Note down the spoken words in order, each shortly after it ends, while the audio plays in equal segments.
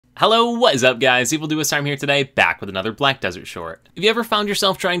Hello, what is up guys? Evildoers Time here today, back with another Black Desert short. Have you ever found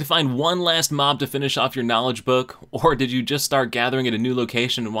yourself trying to find one last mob to finish off your knowledge book? Or did you just start gathering at a new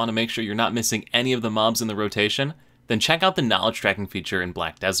location and want to make sure you're not missing any of the mobs in the rotation? Then check out the knowledge tracking feature in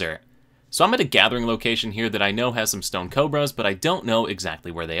Black Desert. So I'm at a gathering location here that I know has some stone cobras, but I don't know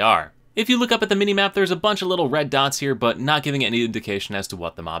exactly where they are. If you look up at the minimap, there's a bunch of little red dots here, but not giving any indication as to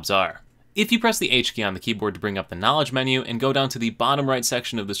what the mobs are. If you press the H key on the keyboard to bring up the knowledge menu and go down to the bottom right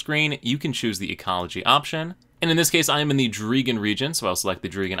section of the screen, you can choose the ecology option. And in this case, I am in the Dregan region, so I'll select the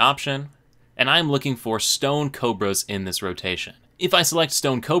Dregan option. And I'm looking for stone cobras in this rotation. If I select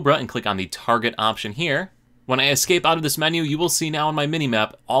stone cobra and click on the target option here, when I escape out of this menu, you will see now on my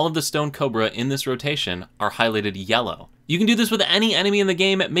minimap, all of the stone cobra in this rotation are highlighted yellow. You can do this with any enemy in the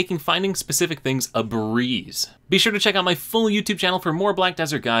game, making finding specific things a breeze. Be sure to check out my full YouTube channel for more Black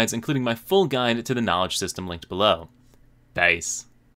Desert guides, including my full guide to the knowledge system linked below. Peace.